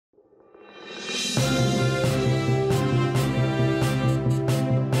Hey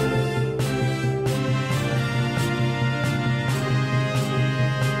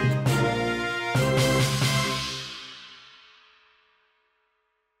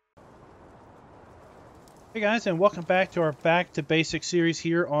guys, and welcome back to our Back to Basics series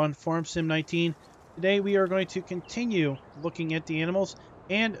here on Farm Sim 19. Today we are going to continue looking at the animals,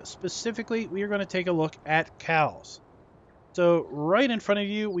 and specifically we are going to take a look at cows. So right in front of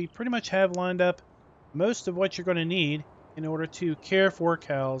you, we pretty much have lined up most of what you're going to need in order to care for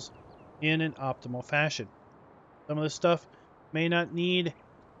cows in an optimal fashion. Some of this stuff may not need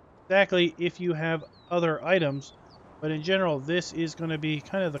exactly if you have other items, but in general, this is going to be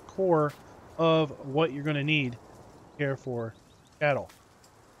kind of the core of what you're going to need to care for cattle.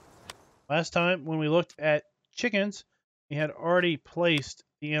 Last time when we looked at chickens, we had already placed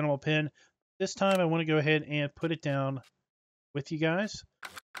the animal pen. This time I want to go ahead and put it down with you guys.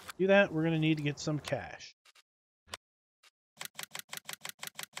 To do that, we're going to need to get some cash.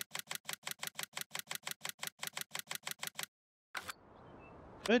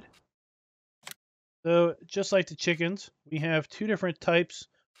 Good. So just like the chickens, we have two different types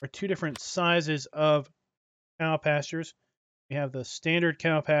or two different sizes of cow pastures. We have the standard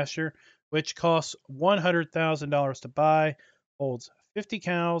cow pasture, which costs $100,000 to buy, holds 50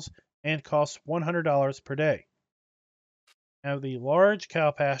 cows, and costs $100 per day. We have the large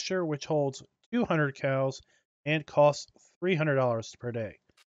cow pasture, which holds 200 cows and costs $300 per day.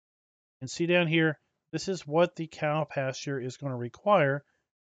 And see down here, this is what the cow pasture is going to require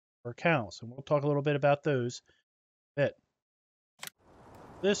for cows. And we'll talk a little bit about those in a bit.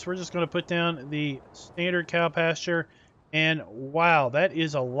 This, we're just going to put down the standard cow pasture. And wow, that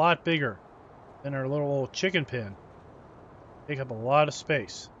is a lot bigger than our little old chicken pen. Take up a lot of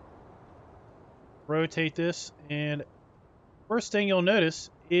space. Rotate this, and first thing you'll notice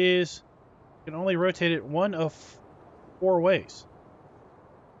is you can only rotate it one of 4 ways.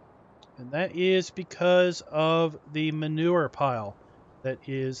 And that is because of the manure pile that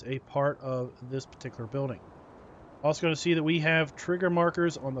is a part of this particular building. Also going to see that we have trigger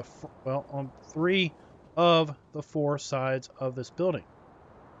markers on the on 3 of the 4 sides of this building.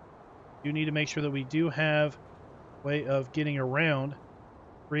 You need to make sure that we do have a way of getting around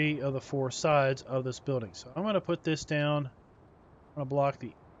 3 of the 4 sides of this building. So I'm going to put this down. I'm going to block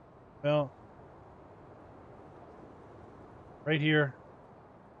the, well, right here.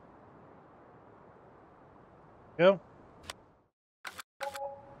 Go.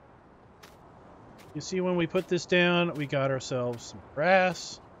 You see when we put this down, we got ourselves some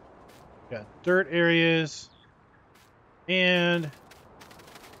grass, got dirt areas, and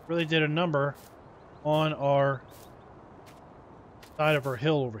really did a number on our side of our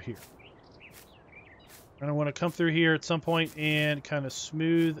hill over here. And I want to come through here at some point and kind of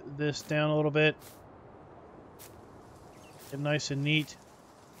smooth this down a little bit. Get nice and neat.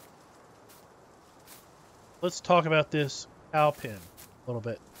 Let's talk about this cow pen a little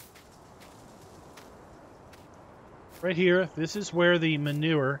bit. Right here, this is where the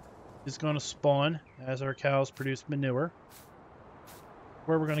manure is going to spawn as our cows produce manure.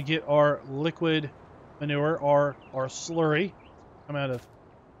 Where we're going to get our liquid manure, our slurry, come out of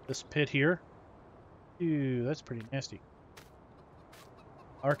this pit here. Ew, that's pretty nasty.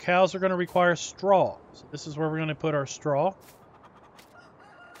 Our cows are going to require straw. So this is where we're going to put our straw.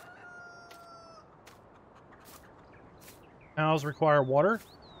 Cows require water.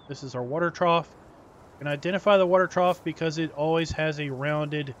 This is our water trough. You can identify the water trough because it always has a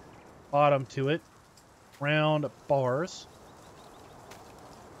rounded bottom to it. Round bars.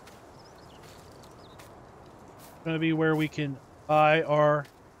 It's going to be where we can buy our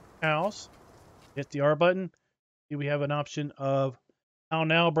cows. Hit the R button. See, we have an option of cow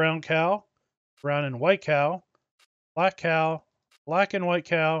now, brown cow, brown and white cow, black and white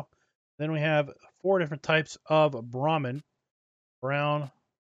cow. Then we have 4 different types of Brahmin: brown,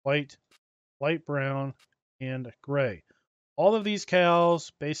 white, light brown, and gray. All of these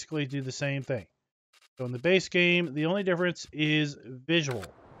cows basically do the same thing. So in the base game, the only difference is visual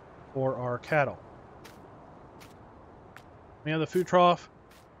for our cattle. We have the food trough.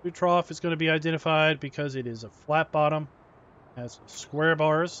 Food trough is going to be identified because it is a flat bottom, has square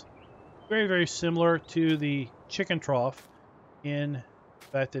bars, very, very similar to the chicken trough in the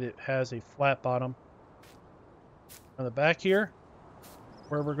fact that it has a flat bottom. On the back here,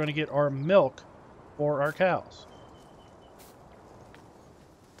 where we're going to get our milk for our cows.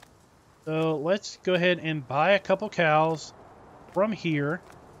 So let's go ahead and buy a couple cows from here,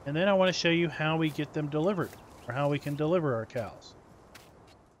 and then I want to show you how we get them delivered, or how we can deliver our cows.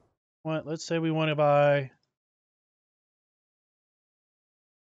 Let's say we want to buy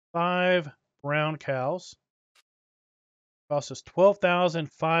 5 brown cows. It costs us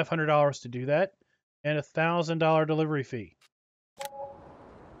 $12,500 to do that, and a $1,000 delivery fee.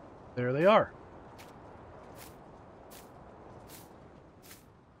 There they are.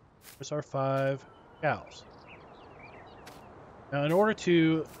 There's our 5 cows. Now, in order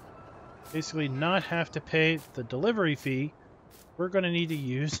to basically not have to pay the delivery fee, we're going to need to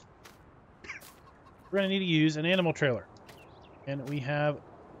use an animal trailer. And we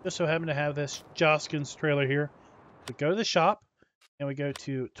just so happen to have this Joskins trailer here. We go to the shop and we go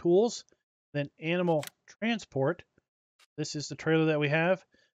to tools, then animal transport. This is the trailer that we have.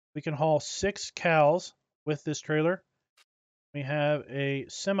 We can haul 6 cows with this trailer. We have a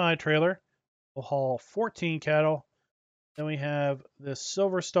semi trailer. We'll haul 14 cattle. Then we have this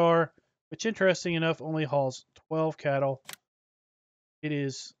Silver Star, which interesting enough only hauls 12 cattle. It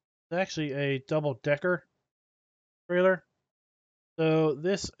is actually a double-decker trailer, so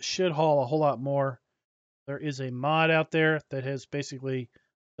this should haul a whole lot more. There is a mod out there that has basically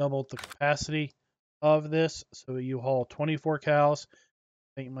doubled the capacity of this, so you haul 24 cows. I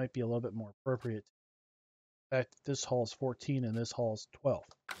think it might be a little bit more appropriate. In fact, this hauls 14 and this hauls 12.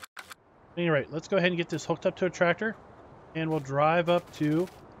 At any rate, let's go ahead and get this hooked up to a tractor, and we'll drive up to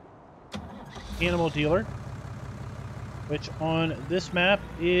Animal Dealer, which on this map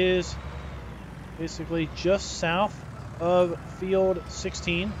is basically just south of Field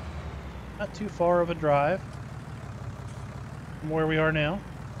 16. Not too far of a drive from where we are now.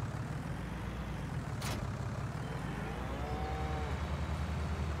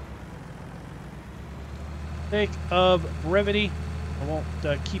 For the sake of brevity, I won't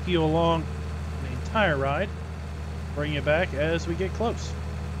keep you along the entire ride. Bring you back as we get close.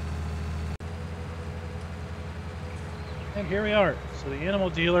 And here we are. So the animal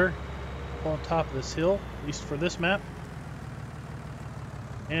dealer on top of this hill, at least for this map.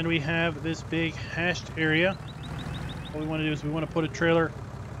 And we have this big hashed area. What we want to do is we want to put a trailer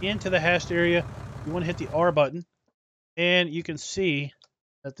into the hashed area. We want to hit the R button. And you can see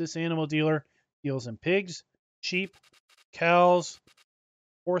that this animal dealer deals in pigs, sheep, cows,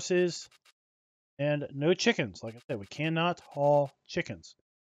 horses, and no chickens. Like I said, we cannot haul chickens.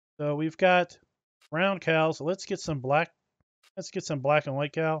 So we've got brown cows. Let's get some black and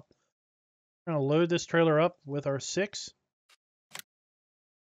white cow. We're going to load this trailer up with our 6.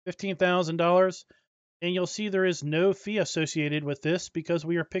 $15,000. And you'll see there is no fee associated with this because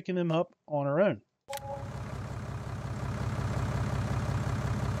we are picking them up on our own.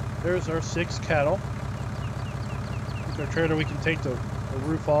 There's our 6 cattle. With our trailer, we can take the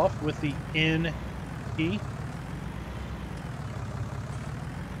roof off with the N key.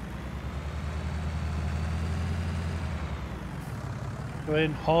 Go ahead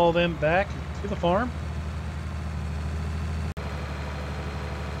and haul them back to the farm.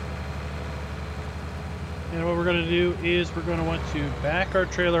 And what we're going to do is we're going to want to back our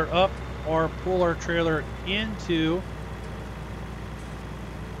trailer up or pull our trailer into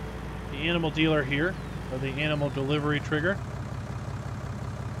the animal dealer here, or the animal delivery trigger.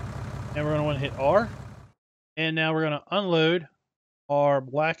 And we're going to want to hit R. And now we're going to unload our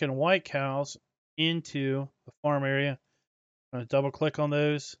black and white cows into the farm area. I'm going to double click on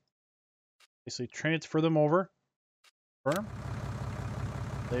those. Basically transfer them over. Confirm.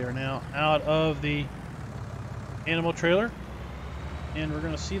 They are now out of the animal trailer, and we're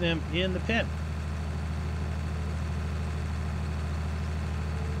going to see them in the pen.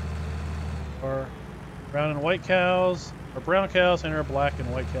 Our brown and white cows, our brown cows, and our black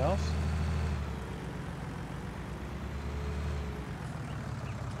and white cows.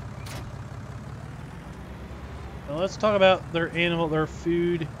 Now let's talk about their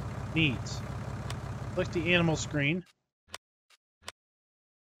food needs. Click the animal screen.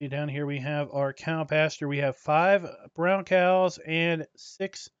 See down here we have our cow pasture. We have 5 brown cows and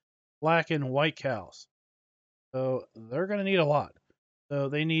 6 black and white cows. So they're going to need a lot. So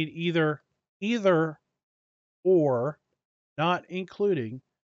they need either or, not including,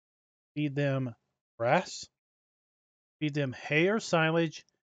 feed them grass, feed them hay or silage,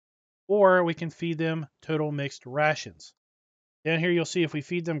 or we can feed them total mixed rations. Down here you'll see if we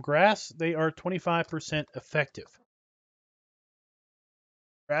feed them grass, they are 25% effective.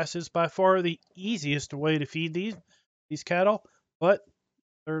 Grass is by far the easiest way to feed these cattle, but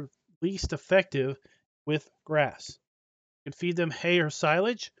they're least effective with grass. You can feed them hay or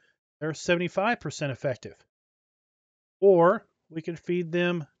silage, they're 75% effective. Or we can feed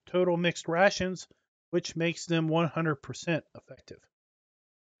them total mixed rations, which makes them 100% effective.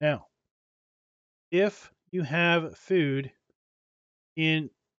 Now, if you have food in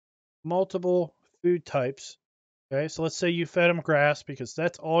multiple food types, okay, so let's say you fed them grass because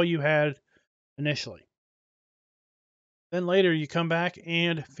that's all you had initially. Then later you come back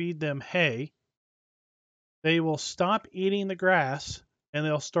and feed them hay. They will stop eating the grass and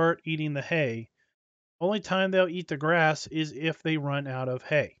they'll start eating the hay. Only time they'll eat the grass is if they run out of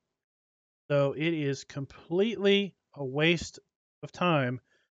hay. So it is completely a waste of time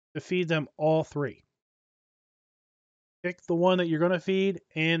to feed them all three. Pick the one that you're going to feed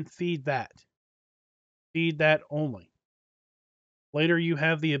and feed that. Feed that only. Later you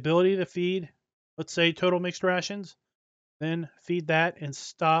have the ability to feed, let's say, total mixed rations. Then feed that and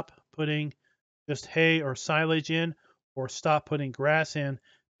stop putting just hay or silage in, or stop putting grass in,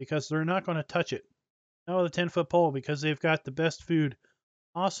 because they're not going to touch it. Not with a 10-foot pole, because they've got the best food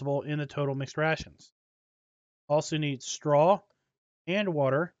possible in the total mixed rations. Also need straw and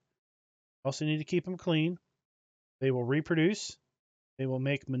water. Also need to keep them clean. They will reproduce. They will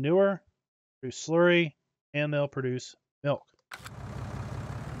make manure, produce slurry, and they'll produce milk.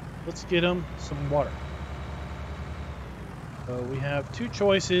 Let's get them some water. So we have two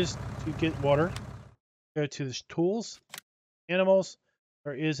choices to get water. Go to the tools, animals.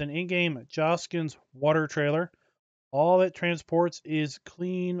 There is an in-game Joskins water trailer. All it transports is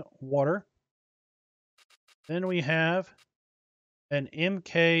clean water. Then we have an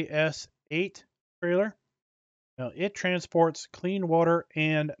MKS-8 trailer. Now it transports clean water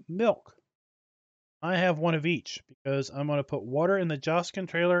and milk. I have one of each because I'm going to put water in the Joskin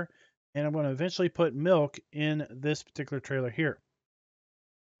trailer and I'm going to eventually put milk in this particular trailer here.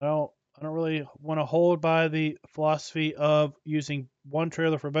 Well, I don't really want to hold by the philosophy of using one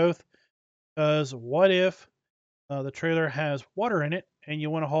trailer for both, because what if the trailer has water in it and you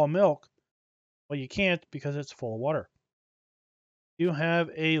want to haul milk? Well, you can't because it's full of water. You have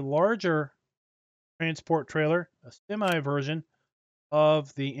a larger transport trailer, a semi version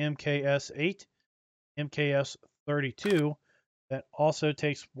of the MKS-8, MKS-32, that also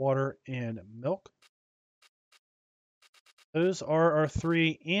takes water and milk. Those are our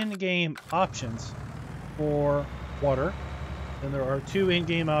three in-game options for water. And there are two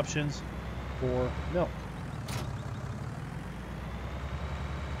in-game options for milk.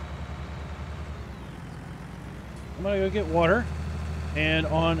 I'm going to go get water. And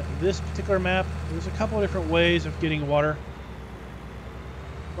on this particular map, there's a couple of different ways of getting water.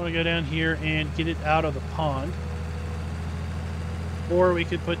 I'm going to go down here and get it out of the pond. Or we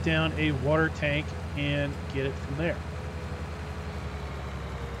could put down a water tank and get it from there.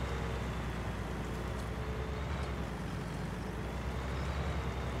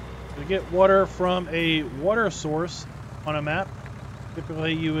 To get water from a water source on a map,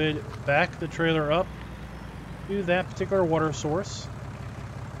 typically you would back the trailer up to that particular water source.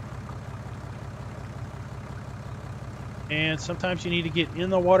 And sometimes you need to get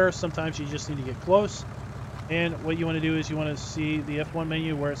in the water, sometimes you just need to get close. And what you want to do is you want to see the F1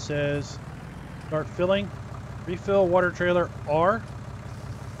 menu where it says start filling. Refill water trailer R.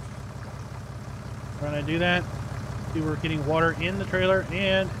 We're going to do that. See, we're getting water in the trailer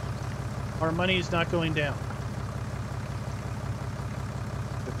and our money is not going down.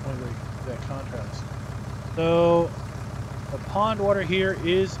 Good point where you get that contrast. So the pond water here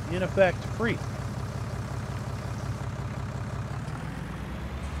is in effect free.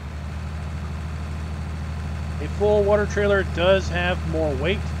 A full water trailer does have more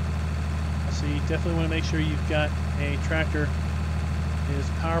weight, so you definitely want to make sure you've got a tractor that is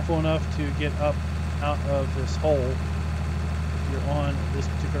powerful enough to get up out of this hole if you're on this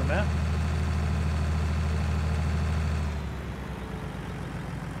particular map.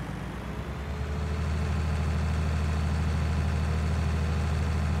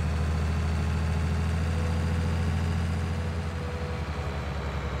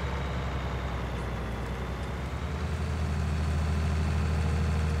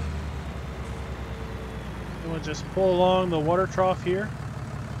 We'll just pull along the water trough here.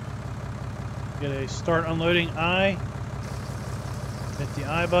 Get a start unloading I. Hit the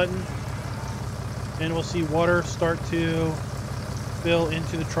I button. And we'll see water start to fill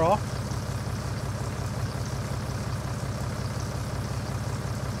into the trough.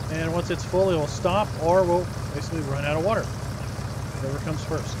 And once it's full, it will stop, or we'll basically run out of water. Whatever comes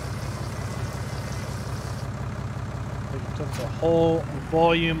first. We took the whole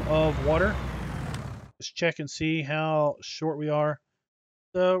volume of water. Just check and see how short we are.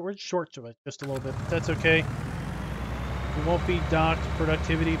 So we're short to it just a little bit, but that's okay. We won't be docked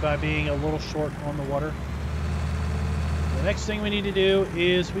productivity by being a little short on the water. The next thing we need to do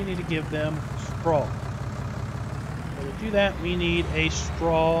is we need to give them straw. So to do that, we need a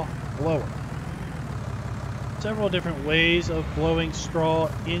straw blower. Several different ways of blowing straw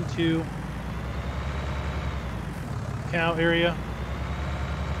into the cow area.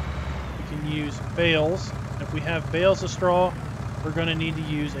 You can use bales. If we have bales of straw, we're going to need to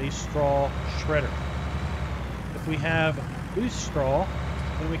use a straw shredder. If we have loose straw,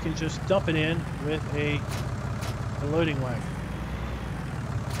 then we can just dump it in with a loading wagon.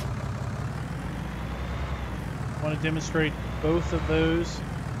 I want to demonstrate both of those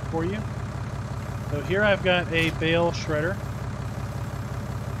for you. So here I've got a bale shredder.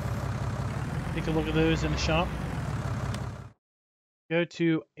 Take a look at those in the shop. Go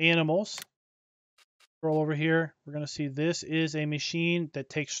to animals. Scroll over here. We're going to see this is a machine that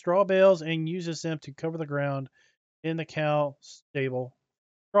takes straw bales and uses them to cover the ground in the cow stable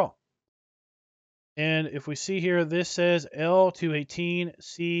straw. And if we see here, this says L218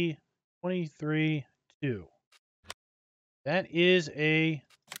 C23 2. That is a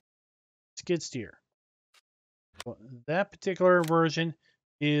skid steer. Well, that particular version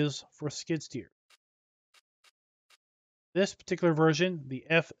is for skid steer. This particular version, the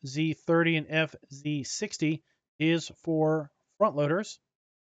FZ30 and FZ60, is for front loaders.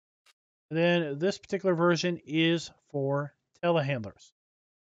 And then this particular version is for telehandlers.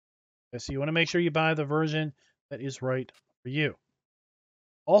 Okay, so you want to make sure you buy the version that is right for you.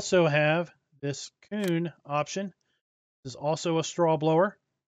 Also have this Kuhn option. This is also a straw blower.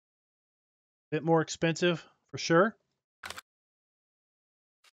 A bit more expensive for sure.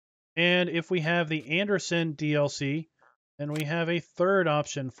 And if we have the Anderson DLC, then we have a third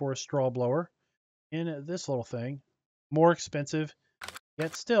option for a straw blower in this little thing. More expensive,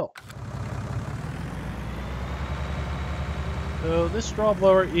 yet still. So this straw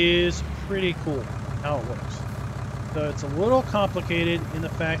blower is pretty cool how it works. So it's a little complicated in the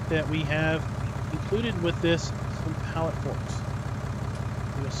fact that we have included with this some pallet forks.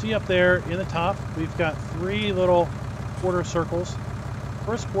 You'll see up there in the top, we've got 3 little quarter circles.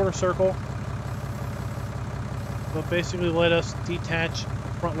 First quarter circle will basically let us detach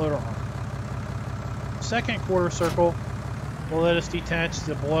the front loader arm. Second quarter circle will let us detach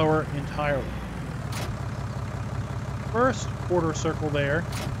the blower entirely. First quarter circle there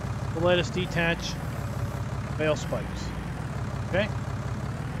will let us detach bale spikes. Okay?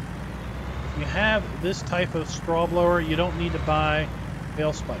 If you have this type of straw blower, you don't need to buy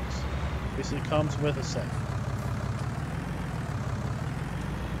bale spikes. It basically comes with a set.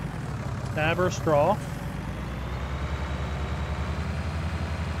 Stabber straw.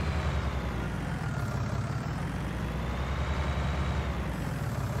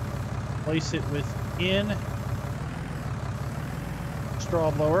 Place it within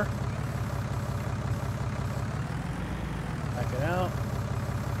straw blower. Back it out.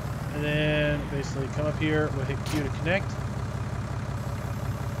 And then basically come up here, we'll hit Q to connect.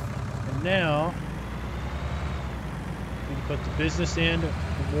 And now you can put the business end,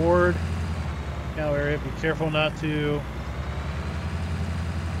 the ward, cow area. Be careful not to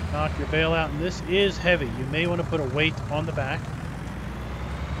knock your bale out. And this is heavy. You may want to put a weight on the back.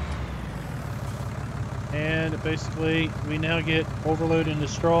 And basically, we now get overload into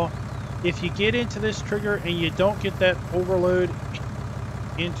straw. If you get into this trigger and you don't get that overload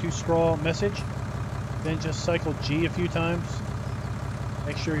into straw message, then just cycle G a few times.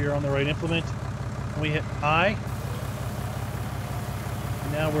 Make sure you're on the right implement. And we hit I.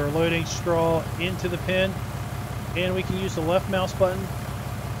 And now we're loading straw into the pin. And we can use the left mouse button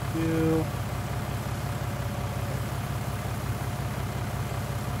to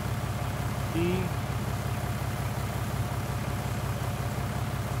D.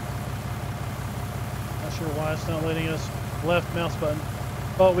 Sure why it's not letting us left mouse button.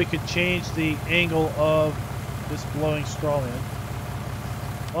 Thought we could change the angle of this blowing straw in.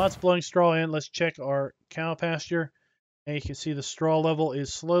 While it's blowing straw in, let's check our cow pasture. And you can see the straw level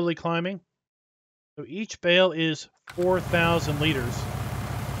is slowly climbing. So each bale is 4,000 liters.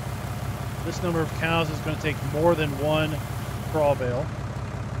 This number of cows is going to take more than one straw bale.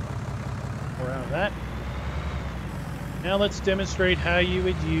 We're out of that. Now let's demonstrate how you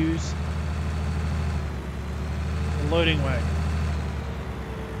would use loading wagon.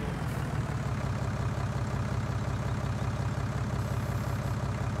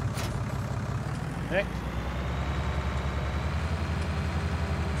 Next.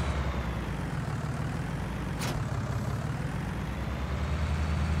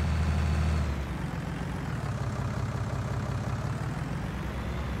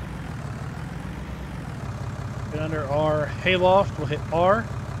 Get under our hayloft, we'll hit R,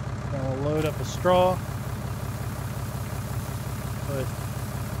 and we'll load up a straw. But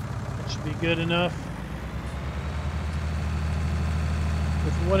that should be good enough.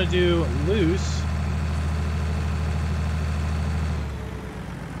 If we want to do loose,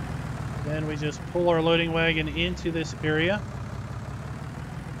 then we just pull our loading wagon into this area.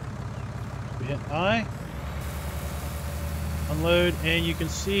 hit I. Unload, and you can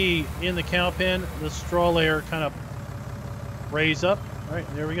see in the cow pen the straw layer kind of raise up. All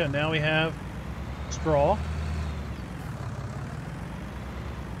right, there we go. Now we have straw.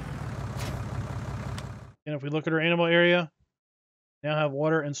 And if we look at our animal area, now have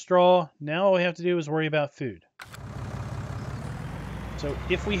water and straw. Now all we have to do is worry about food. So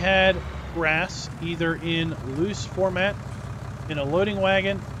if we had grass, either in loose format, in a loading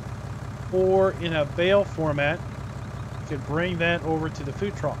wagon, or in a bale format, we could bring that over to the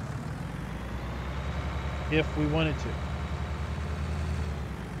food trough if we wanted to.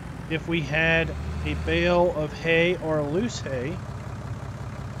 If we had a bale of hay or loose hay,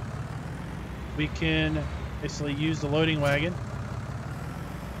 we can basically use the loading wagon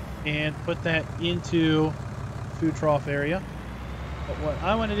and put that into the food trough area. But what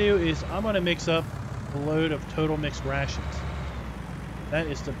I want to do is I'm going to mix up a load of total mixed rations. That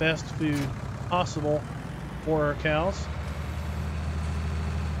is the best food possible for our cows.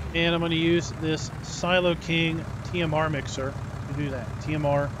 And I'm going to use this Silo King TMR mixer to do that.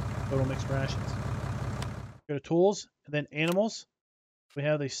 TMR, total mixed rations. Go to tools, and then animals. We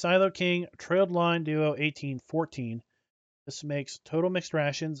have the Silo King Trailed Line Duo 1814. This makes total mixed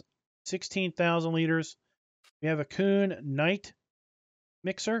rations, 16,000 liters. We have a Coon Night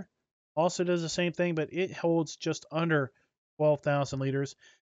mixer. Also does the same thing, but it holds just under 12,000 liters.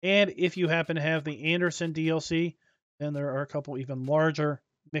 And if you happen to have the Anderson DLC, then there are a couple even larger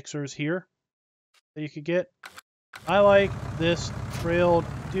mixers here that you could get. I like this Trailed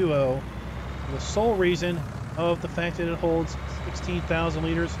Duo for the sole reason of the fact that it holds 16,000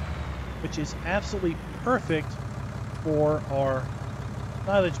 liters, which is absolutely perfect for our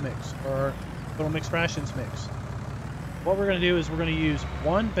silage mix, or our total mixed rations mix. What we're going to do is we're going to use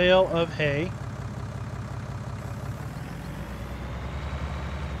one bale of hay.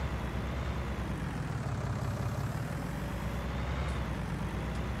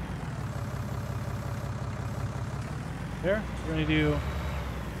 There. We're going to do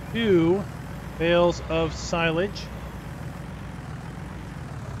 2 bales of silage.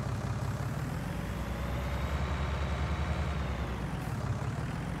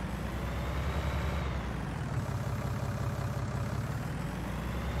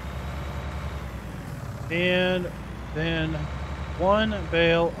 And then 1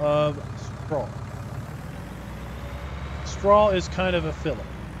 bale of straw. Straw is kind of a filler.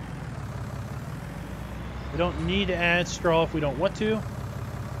 We don't need to add straw if we don't want to,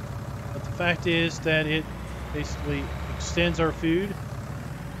 but the fact is that it basically extends our food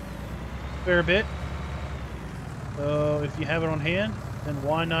a fair bit. So if you have it on hand, then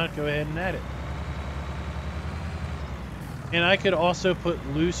why not go ahead and add it? And I could also put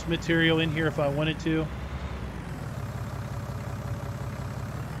loose material in here if I wanted to.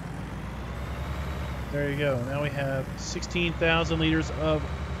 There you go. Now we have 16,000 liters of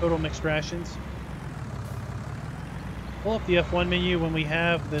total mixed rations. Pull up the F1 menu when we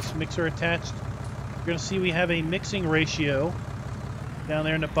have this mixer attached. You're going to see we have a mixing ratio down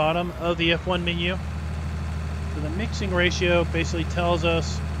there in the bottom of the F1 menu. So the mixing ratio basically tells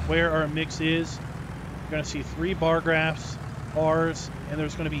us where our mix is. You're going to see 3 bar graphs, bars, and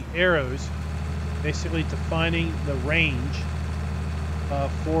there's going to be arrows basically defining the range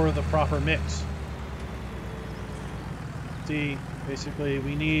for the proper mix. See, basically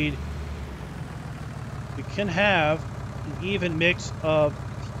we can have an even mix of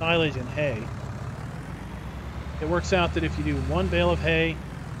silage and hay. It works out that if you do 1 bale of hay,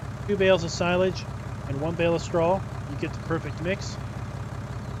 2 bales of silage, and 1 bale of straw, you get the perfect mix.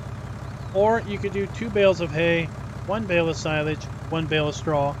 Or you could do 2 bales of hay, 1 bale of silage, 1 bale of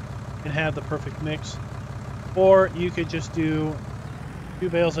straw, and have the perfect mix. Or you could just do 2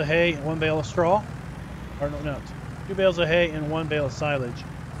 bales of hay and 1 bale of straw. Or no, 2 bales of hay and 1 bale of silage.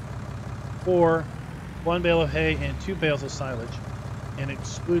 Or 1 bale of hay and 2 bales of silage, and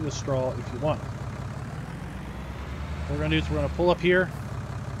exclude the straw if you want. What we're going to do is we're going to pull up here,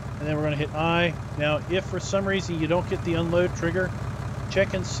 and then we're going to hit I. Now, if for some reason you don't get the unload trigger,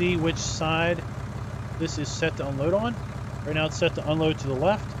 check and see which side this is set to unload on. Right now it's set to unload to the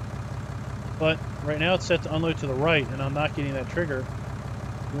left, but right now it's set to unload to the right, and I'm not getting that trigger.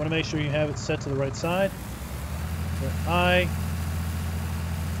 You want to make sure you have it set to the right side. Hit I.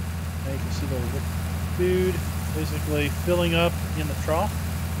 Now you can see the food basically filling up in the trough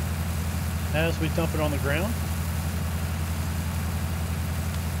as we dump it on the ground.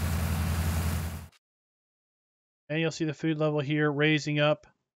 And you'll see the food level here raising up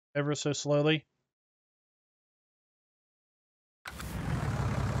ever so slowly.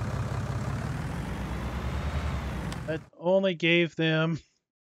 That only gave them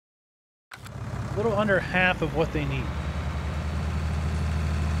a little under half of what they need.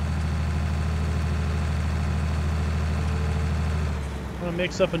 I'm going to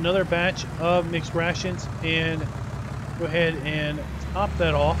mix up another batch of mixed rations and go ahead and top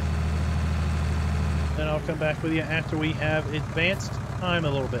that off. Then I'll come back with you after we have advanced time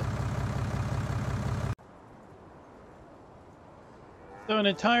a little bit. So an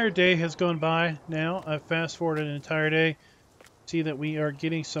entire day has gone by now. I've fast forwarded an entire day. See that we are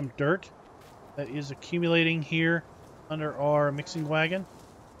getting some dirt that is accumulating here under our mixing wagon,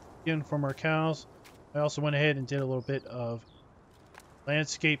 again from our cows. I also went ahead and did a little bit of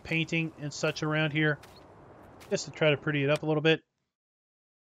landscape painting and such around here, just to try to pretty it up a little bit.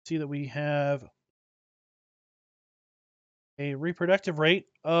 See that we have a reproductive rate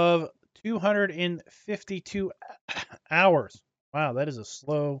of 252 hours. Wow, that is a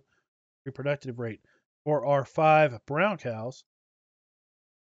slow reproductive rate for our 5 brown cows.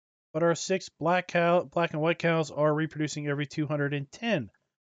 But our 6 black and white cows are reproducing every 210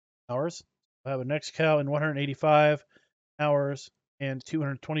 hours. I have a next cow in 185 hours and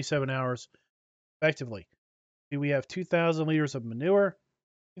 227 hours, respectively. We have 2,000 liters of manure,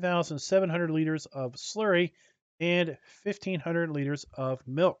 2,700 liters of slurry, and 1,500 liters of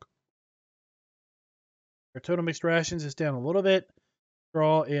milk. Our total mixed rations is down a little bit.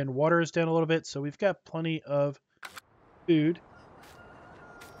 Straw and water is down a little bit, so we've got plenty of food.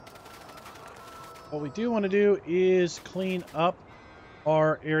 What we do want to do is clean up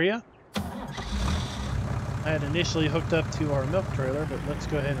our area. I had initially hooked up to our milk trailer, but let's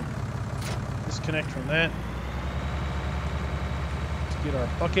go ahead and disconnect from that. Let's get our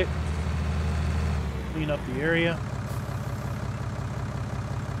bucket, clean up the area.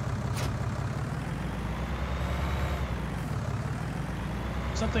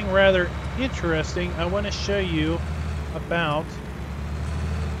 Something rather interesting I want to show you about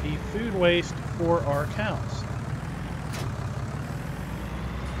the food waste for our cows.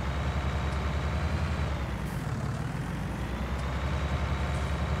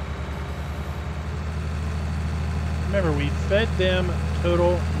 Remember, we fed them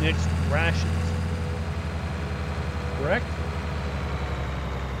total mixed rations, correct?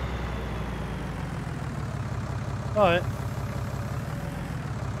 But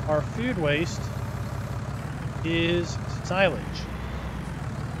our food waste is silage.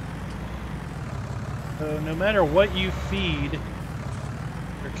 So no matter what you feed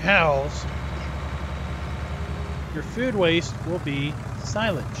your cows, your food waste will be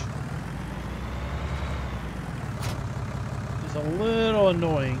silage. It's a little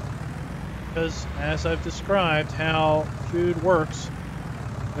annoying because, as I've described, how food works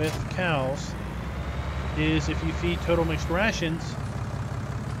with cows is if you feed total mixed rations,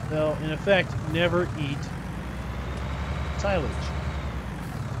 they'll in effect never eat silage.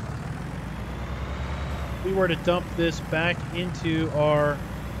 If we were to dump this back into our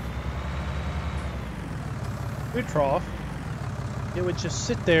food trough, it would just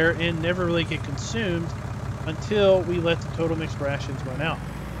sit there and never really get consumed until we let the total mixed rations run out.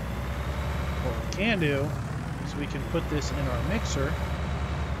 What we can do is we can put this in our mixer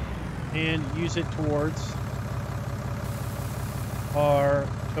and use it towards our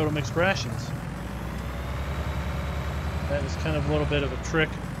total mixed rations. That is kind of a little bit of a trick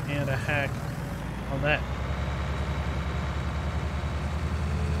and a hack on that.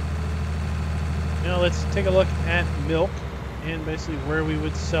 Now let's take a look at milk and basically where we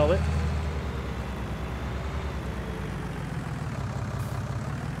would sell it.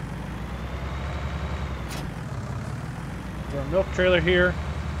 Our milk trailer here.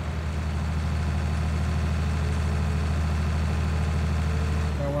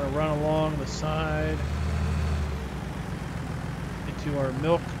 I want to run along the side into our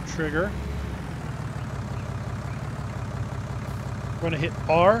milk trigger. We're going to hit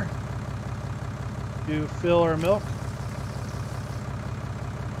R to fill our milk.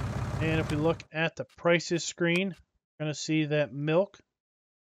 And if we look at the prices screen, we're going to see that milk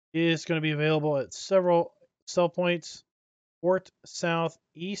is going to be available at several sell points. Port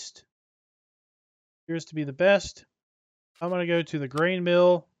Southeast appears to be the best. I'm going to go to the grain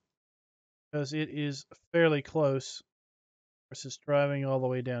mill because it is fairly close versus driving all the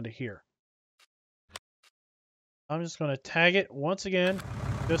way down to here. I'm just going to tag it once again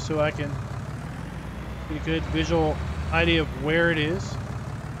just so I can get a good visual idea of where it is.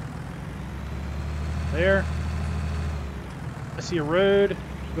 There. I see a road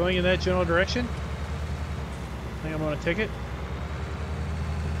going in that general direction. I think I'm going to take it.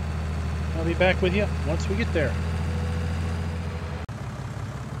 I'll be back with you once we get there.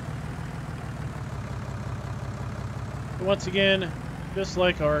 Once again, just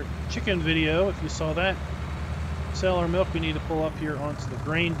like our chicken video, if you saw that, sell our milk, we need to pull up here onto the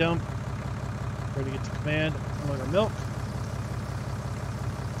grain dump. Ready to get to command, unload our milk.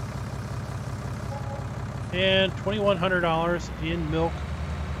 And $2,100 in milk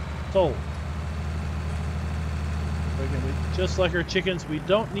sold. So again, just like our chickens, we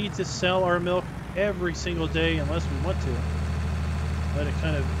don't need to sell our milk every single day unless we want to. Let it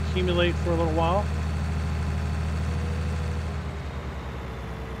kind of accumulate for a little while.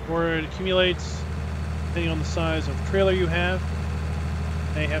 Or it accumulates, depending on the size of trailer you have.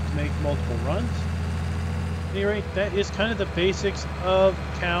 You may have to make multiple runs. At any rate, that is kind of the basics of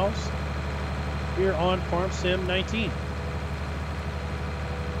cows here on Farm Sim 19.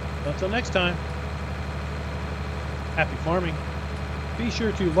 Until next time, happy farming. Be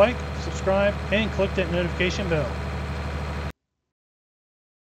sure to like, subscribe, and click that notification bell.